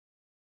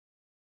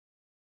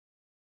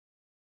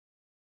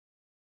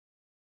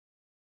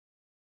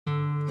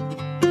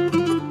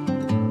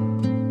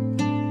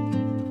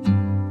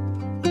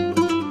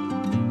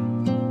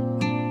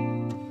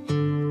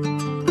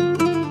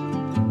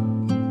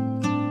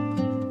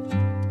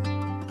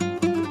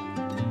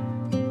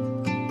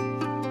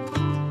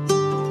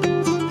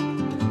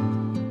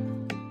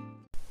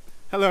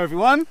Hello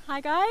everyone.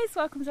 Hi guys,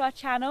 welcome to our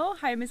channel,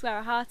 Home is Where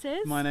Our Heart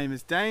Is. My name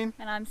is Dane.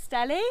 And I'm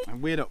Stelly.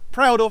 And we're the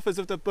proud authors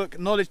of the book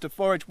Knowledge to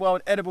Forage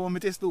Wild, Edible and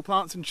Medicinal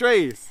Plants and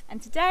Trees. And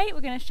today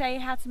we're going to show you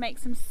how to make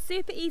some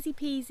super easy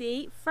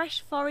peasy fresh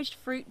foraged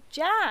fruit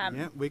jam.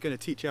 Yeah, we're going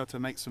to teach you how to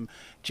make some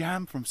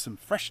jam from some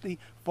freshly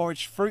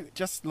foraged fruit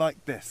just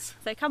like this.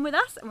 So come with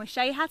us and we'll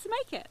show you how to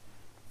make it.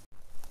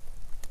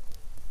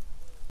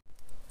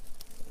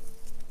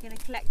 We're going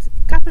to collect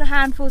a couple of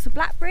handfuls of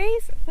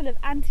blackberries full of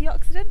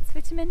antioxidants,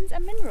 vitamins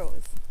and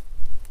minerals.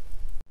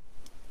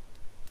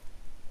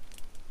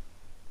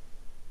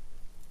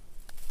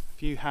 A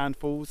few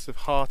handfuls of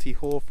hearty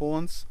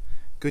hawthorns,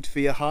 good for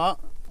your heart.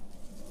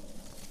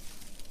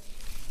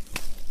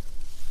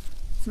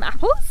 Some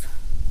apples.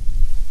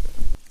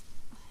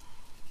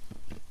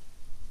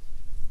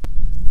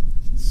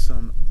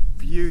 Some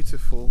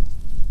beautiful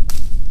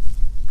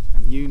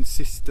immune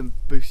system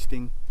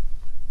boosting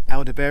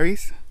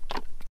elderberries.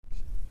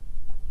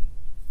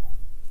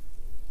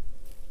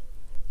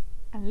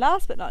 And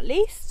last but not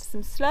least,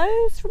 some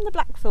sloes from the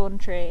blackthorn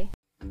tree.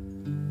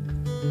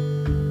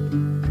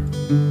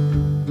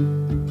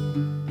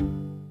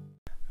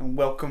 And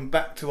welcome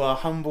back to our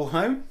humble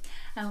home.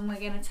 And we're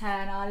going to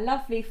turn our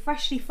lovely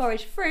freshly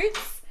foraged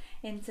fruits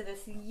into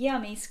this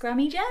yummy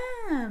scrummy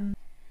jam.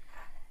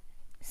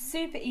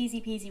 Super easy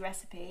peasy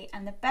recipe,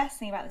 and the best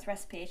thing about this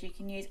recipe is you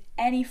can use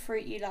any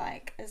fruit you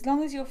like. As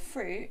long as your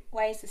fruit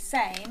weighs the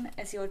same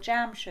as your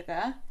jam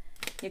sugar,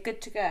 you're good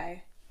to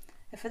go.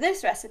 For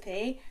this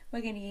recipe,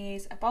 we're going to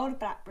use a bowl of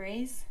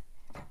blackberries,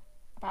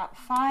 about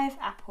 5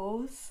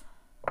 apples,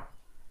 a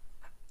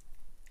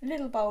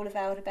little bowl of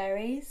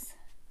elderberries,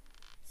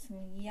 some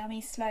yummy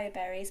sloe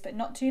berries, but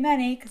not too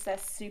many because they're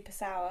super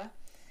sour,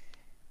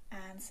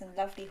 and some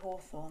lovely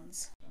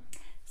hawthorns.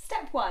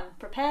 Step 1,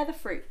 prepare the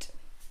fruit.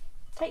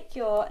 Take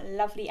your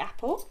lovely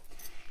apple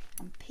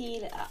and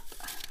peel it up.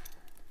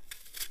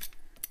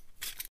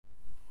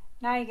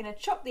 Now you're going to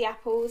chop the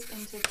apples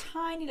into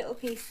tiny little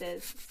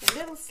pieces, so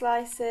little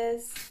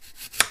slices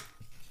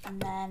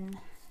and then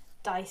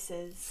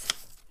dices,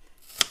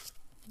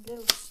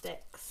 little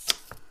sticks,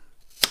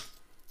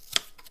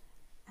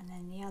 and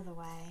then the other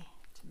way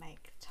to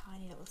make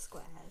tiny little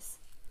squares.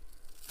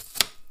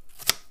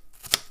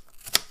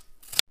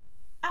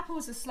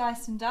 Apples are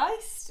sliced and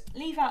diced,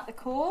 leave out the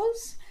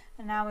cores,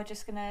 and now we're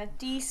just going to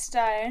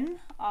de-stone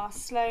our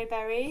sloe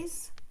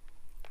berries,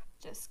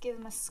 just give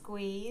them a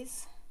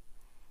squeeze.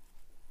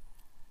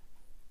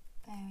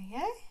 There we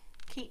go.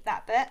 Keep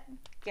that bit,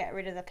 get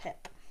rid of the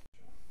pip.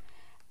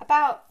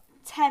 About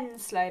 10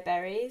 sloe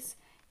berries.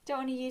 Don't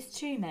want to use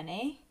too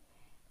many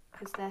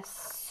because they're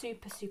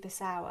super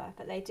sour,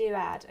 but they do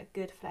add a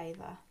good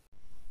flavour.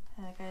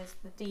 There goes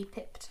the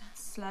de-pipped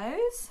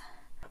sloes.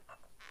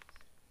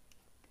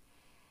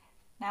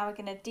 Now we're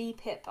going to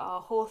de-pip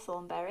our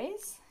hawthorn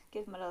berries.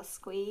 Give them a little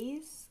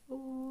squeeze.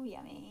 Ooh,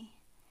 yummy.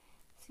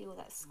 See all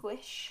that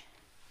squish?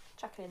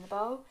 Chuck it in the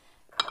bowl.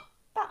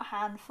 About a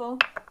handful.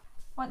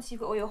 Once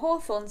you've got all your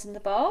hawthorns in the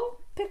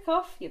bowl, pick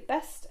off your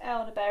best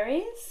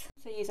elderberries.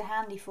 So use a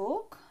handy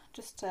fork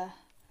just to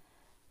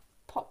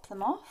pop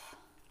them off.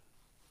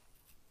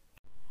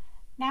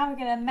 Now we're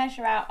going to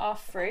measure out our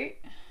fruit.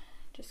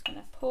 Just going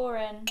to pour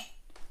in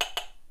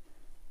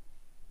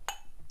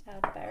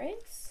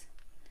elderberries.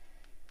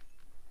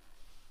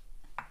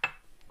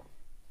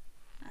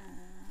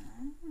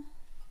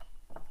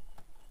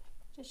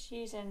 Just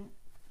using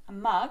a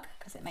mug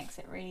because it makes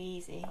it really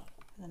easy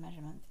for the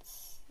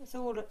measurements. It's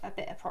all a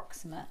bit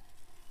approximate,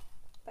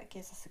 but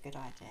gives us a good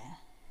idea.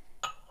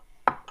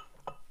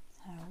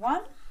 So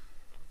 1,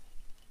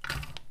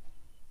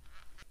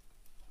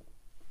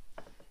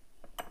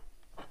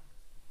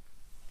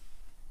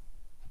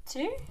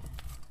 2,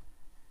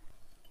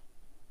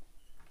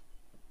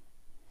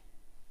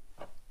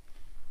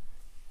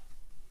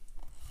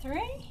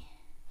 3,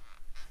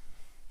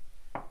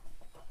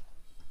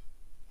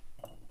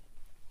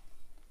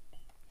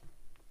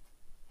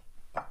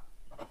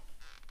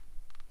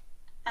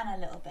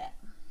 and a little bit.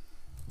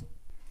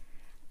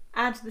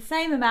 Add the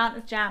same amount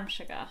of jam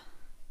sugar.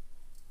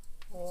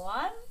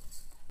 1,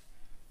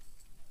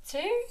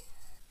 2,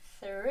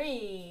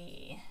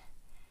 3.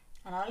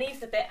 And I'll leave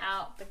the bit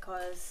out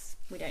because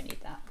we don't need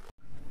that.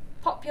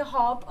 Pop your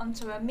hob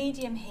onto a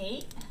medium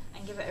heat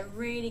and give it a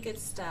really good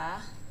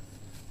stir.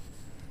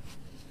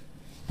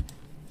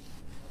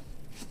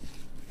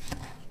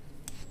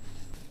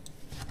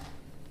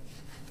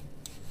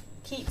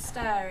 Keep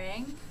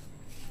stirring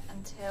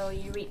until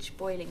you reach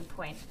boiling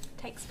point. It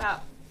takes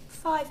about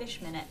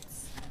 5-ish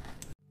minutes.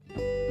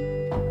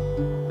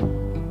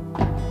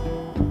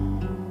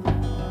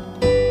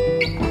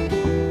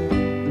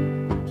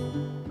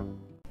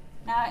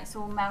 Now it's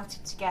all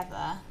melted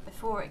together,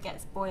 before it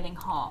gets boiling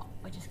hot,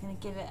 we're just going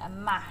to give it a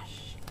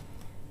mash.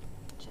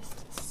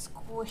 Just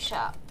squish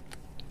up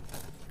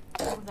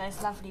all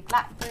those lovely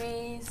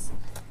blackberries,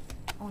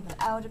 all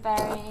the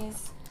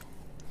elderberries.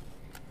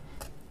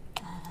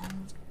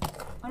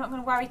 We're not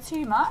going to worry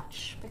too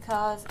much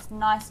because it's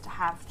nice to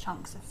have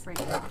chunks of fruit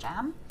in our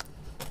jam.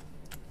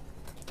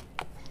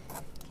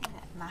 Give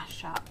it a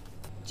mash up.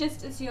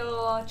 Just as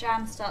your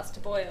jam starts to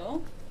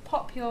boil,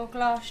 pop your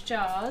glass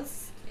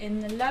jars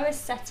in the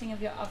lowest setting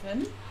of your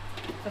oven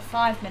for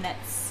 5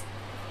 minutes,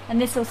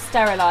 and this will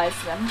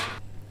sterilise them.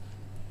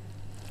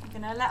 We're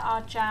going to let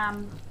our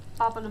jam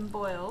bubble and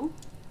boil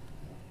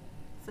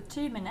for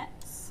 2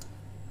 minutes,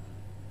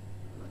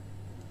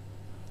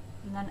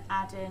 and then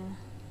add in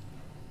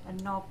a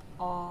knob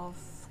of,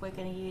 we're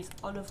going to use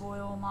olive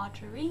oil or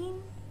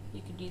margarine,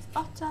 you could use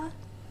butter,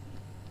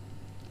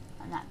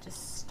 and that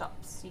just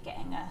stops you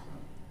getting a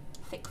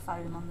thick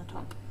foam on the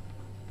top.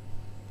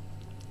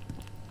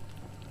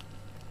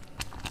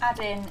 Add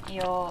in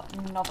your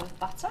knob of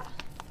butter,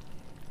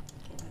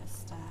 give it a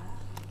stir,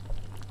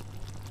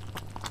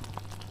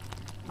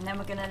 and then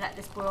we're going to let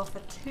this boil for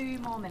 2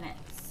 more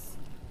minutes.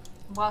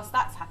 Whilst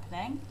that's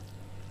happening,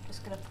 I'm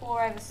just going to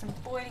pour over some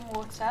boiling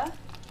water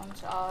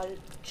onto our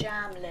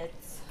jam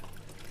lids.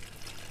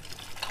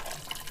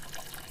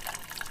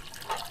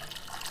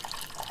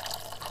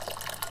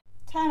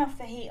 Turn off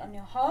the heat on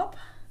your hob,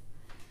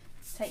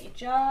 take your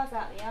jars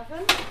out of the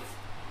oven,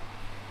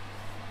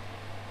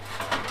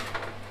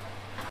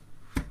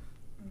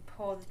 and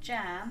pour the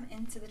jam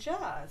into the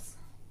jars.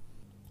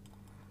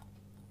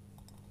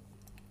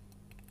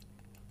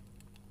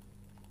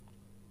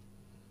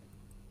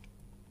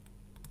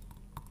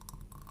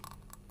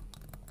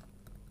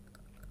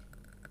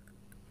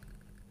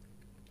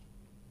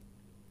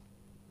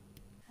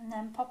 And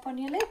then pop on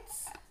your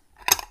lids.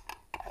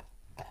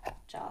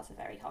 Jars are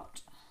very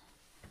hot.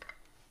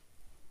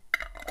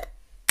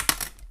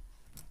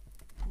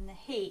 And the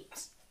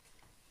heat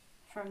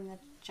from the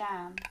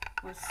jam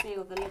will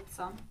seal the lids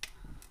on.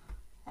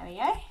 There we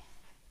go.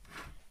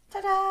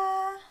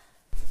 Ta-da!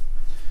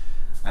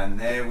 And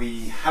there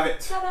we have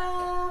it.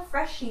 Ta-da!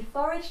 Freshly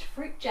foraged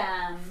fruit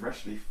jam.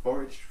 Freshly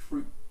foraged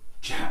fruit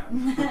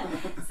jam.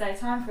 So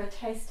time for a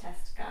taste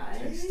test, guys.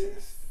 Taste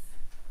test.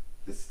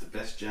 This is the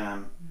best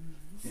jam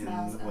in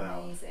Smells the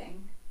world.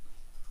 amazing.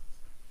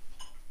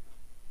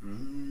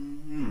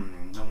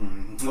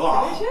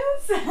 Oh,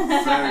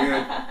 Delicious? so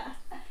good.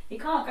 You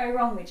can't go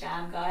wrong with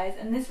jam, guys,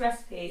 and this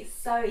recipe is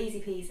so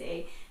easy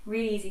peasy,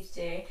 really easy to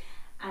do,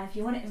 and if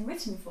you want it in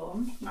written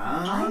form, you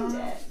can find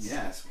it.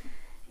 Yes,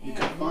 you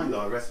can find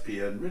our recipe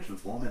in written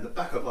form in the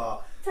back of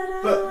our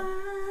Ta-da!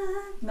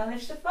 book.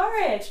 Knowledge to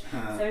Forage.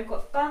 So we've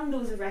got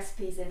bundles of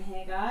recipes in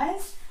here,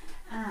 guys,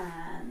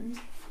 and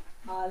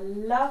our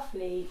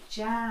lovely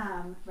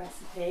jam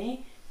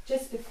recipe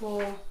just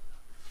before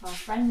our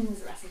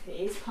friends'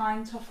 recipes,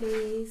 pine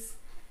toffees.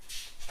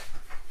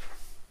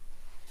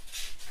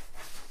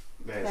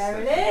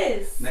 There it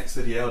is. Next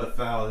to the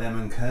elderflower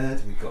lemon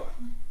curd, we've got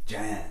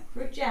jam.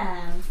 Fruit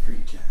jam.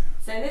 Fruit jam.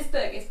 So this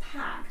book is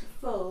packed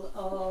full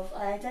of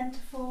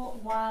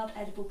identical wild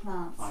edible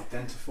plants.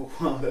 Identical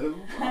wild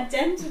edible plants.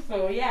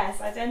 Identical,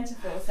 yes,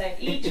 identical. So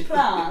each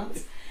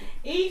plant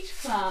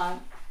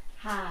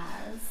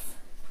has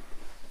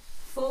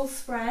full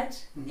spread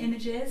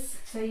images,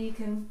 so you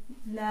can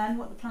learn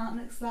what the plant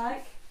looks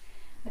like.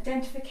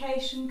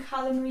 Identification,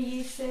 culinary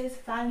uses,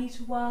 value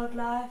to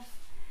wildlife.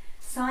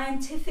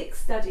 Scientific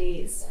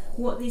studies,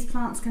 what these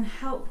plants can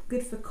help,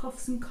 good for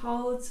coughs and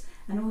colds,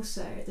 and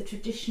also the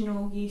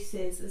traditional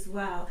uses as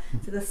well.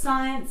 So the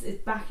science is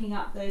backing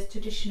up those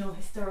traditional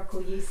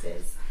historical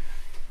uses.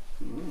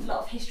 A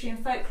lot of history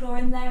and folklore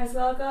in there as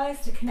well,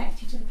 guys, to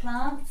connect you to the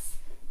plants.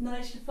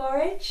 Knowledge to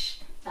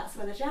Forage, that's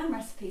where the jam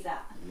recipe's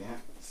at. Yeah,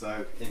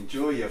 so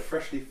enjoy your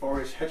freshly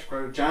foraged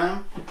hedgerow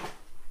jam.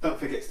 Don't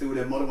forget to do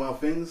the Motherwell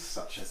things,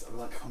 such as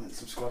like, comment,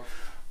 subscribe,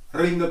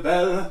 ring the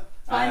bell.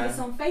 Find us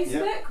on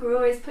Facebook, we're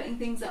always putting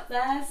things up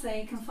there, so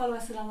you can follow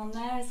us along on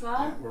there as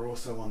well. Yeah, we're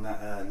also on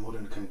that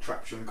modern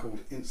contraption called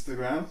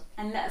Instagram.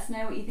 And let us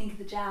know what you think of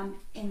the jam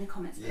in the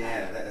comments below.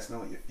 Yeah, let us know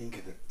what you think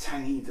of the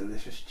tangy,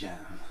 delicious jam.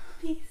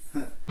 Peace.